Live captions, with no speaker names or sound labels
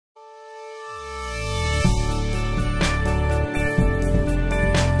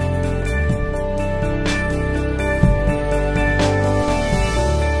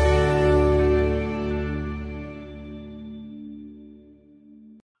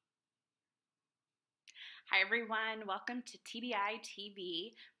Hi everyone, welcome to TBI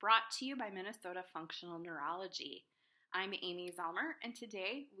TV, brought to you by Minnesota Functional Neurology. I'm Amy Zellmer, and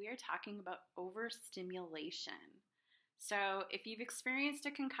today we are talking about overstimulation. So if you've experienced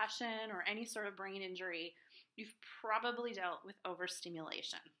a concussion or any sort of brain injury, you've probably dealt with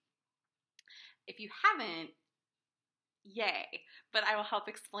overstimulation. If you haven't, yay, but I will help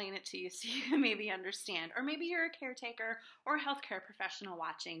explain it to you so you can maybe understand. Or maybe you're a caretaker or a healthcare professional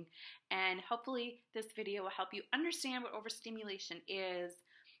watching, and hopefully this video will help you understand what overstimulation is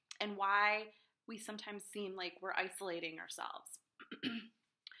and why we sometimes seem like we're isolating ourselves.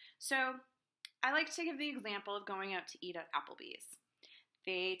 So I like to give the example of going out to eat at Applebee's.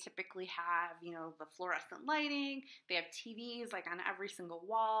 They typically have, the fluorescent lighting. They have TVs like on every single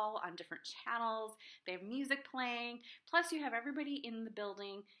wall on different channels. They have music playing. Plus you have everybody in the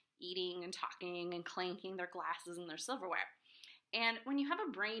building eating and talking and clanking their glasses and their silverware. And when you have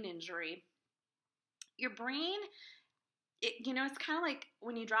a brain injury, your brain, it's kind of like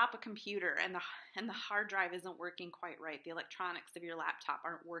when you drop a computer and the hard drive isn't working quite right. The electronics of your laptop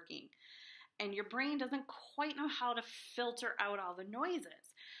aren't working. And your brain doesn't quite know how to filter out all the noises.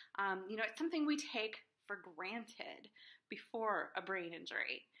 It's something we take for granted before a brain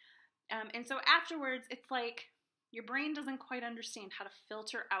injury. And so afterwards, it's like your brain doesn't quite understand how to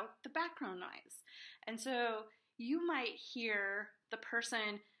filter out the background noise. And so you might hear the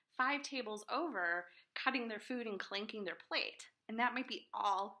person 5 tables over cutting their food and clanking their plate. And that might be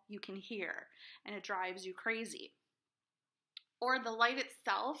all you can hear. And it drives you crazy. Or the light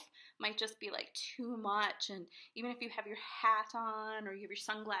itself might just be like too much, and even if you have your hat on or you have your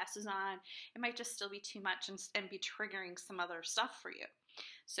sunglasses on, it might just still be too much and be triggering some other stuff for you.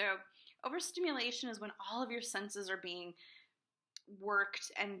 So overstimulation is when all of your senses are being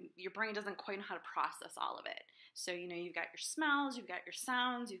worked and your brain doesn't quite know how to process all of it. So, you've got your smells, you've got your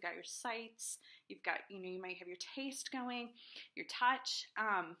sounds, you've got your sights, you've got, you might have your taste going, your touch.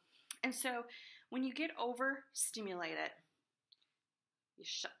 And so when you get overstimulated, you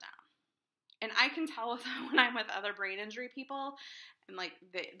shut down. And I can tell when I'm with other brain injury people and like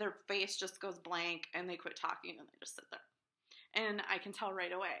their face just goes blank and they quit talking and they just sit there. And I can tell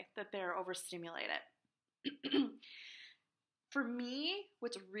right away that they're overstimulated. For me,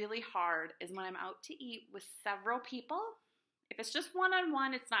 what's really hard is when I'm out to eat with several people. If it's just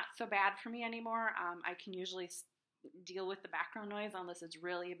one-on-one, it's not so bad for me anymore. I can usually deal with the background noise unless it's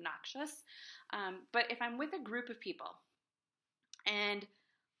really obnoxious. But if I'm with a group of people, and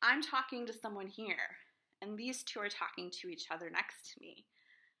I'm talking to someone here, and these two are talking to each other next to me,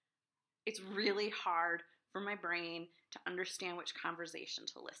 it's really hard for my brain to understand which conversation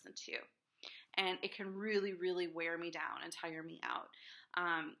to listen to. And it can really, really wear me down and tire me out.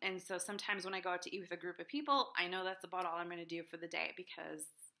 And so sometimes when I go out to eat with a group of people, I know that's about all I'm going to do for the day because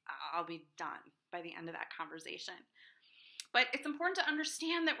I'll be done by the end of that conversation. But it's important to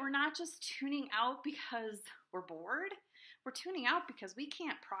understand that we're not just tuning out because we're bored. We're tuning out because we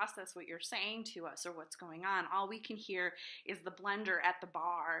can't process what you're saying to us or what's going on. All we can hear is the blender at the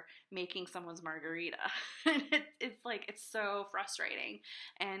bar making someone's margarita. And it's so frustrating.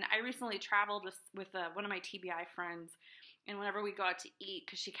 And I recently traveled with one of my TBI friends, and whenever we go out to eat,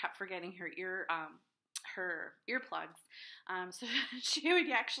 because she kept forgetting her earplugs. So she would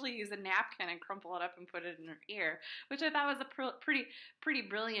actually use a napkin and crumple it up and put it in her ear, which I thought was a pretty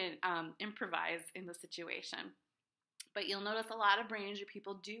brilliant improvise in the situation. But you'll notice a lot of brain injury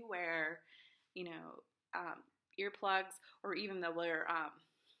people do wear, earplugs, or even they'll wear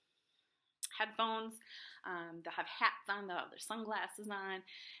headphones. They'll have hats on, they'll have their sunglasses on,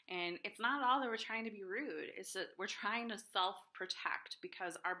 and it's not all that we're trying to be rude. It's that we're trying to self-protect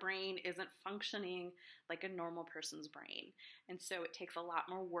because our brain isn't functioning like a normal person's brain. And so it takes a lot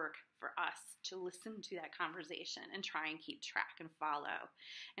more work for us to listen to that conversation and try and keep track and follow.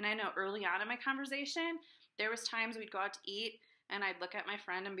 And I know early on in my conversation, there was times we'd go out to eat and I'd look at my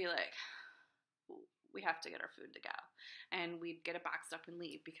friend and be like, we have to get our food to go. And we'd get it boxed up and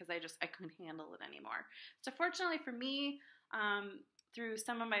leave because I couldn't handle it anymore. So fortunately for me, through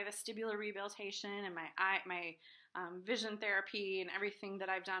some of my vestibular rehabilitation and my vision therapy and everything that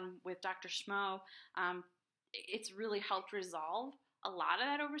I've done with Dr. Schmo, it's really helped resolve a lot of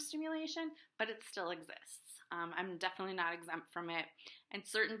that overstimulation, but it still exists. I'm definitely not exempt from it, and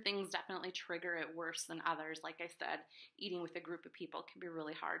certain things definitely trigger it worse than others. Like I said, eating with a group of people can be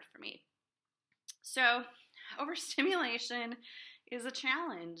really hard for me. So overstimulation is a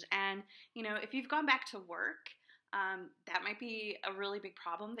challenge, and if you've gone back to work, that might be a really big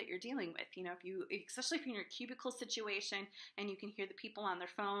problem that you're dealing with. Especially if you're in your cubicle situation and you can hear the people on their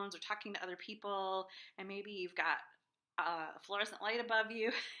phones or talking to other people, and maybe you've got a fluorescent light above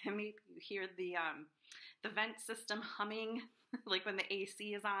you, and maybe you hear the the vent system humming, like when the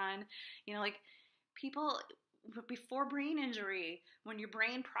AC is on. Like people, before brain injury, when your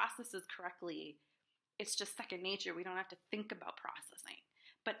brain processes correctly, it's just second nature. We don't have to think about processing.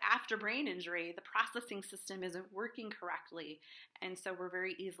 But after brain injury, the processing system isn't working correctly, and so we're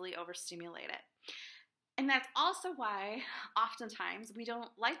very easily overstimulated. And that's also why oftentimes we don't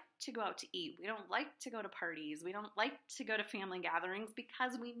like to go out to eat. We don't like to go to parties. We don't like to go to family gatherings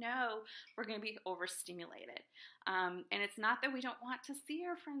because we know we're going to be overstimulated. And it's not that we don't want to see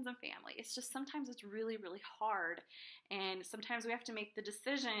our friends and family. It's just sometimes it's really, really hard. And sometimes we have to make the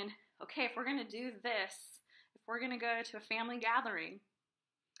decision, okay, if we're going to do this, if we're going to go to a family gathering,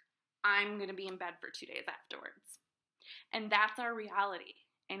 I'm going to be in bed for 2 days afterwards. And that's our reality.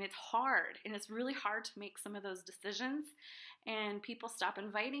 And it's hard, and it's really hard to make some of those decisions, and people stop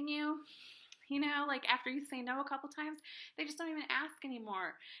inviting you, like after you say no a couple times, they just don't even ask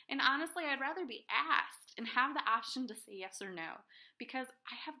anymore. And honestly, I'd rather be asked and have the option to say yes or no, because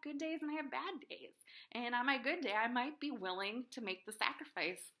I have good days and I have bad days. And on my good day, I might be willing to make the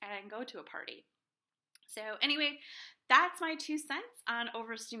sacrifice and go to a party. So anyway, that's my 2 cents on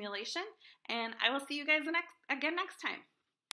overstimulation, and I will see you guys again next time.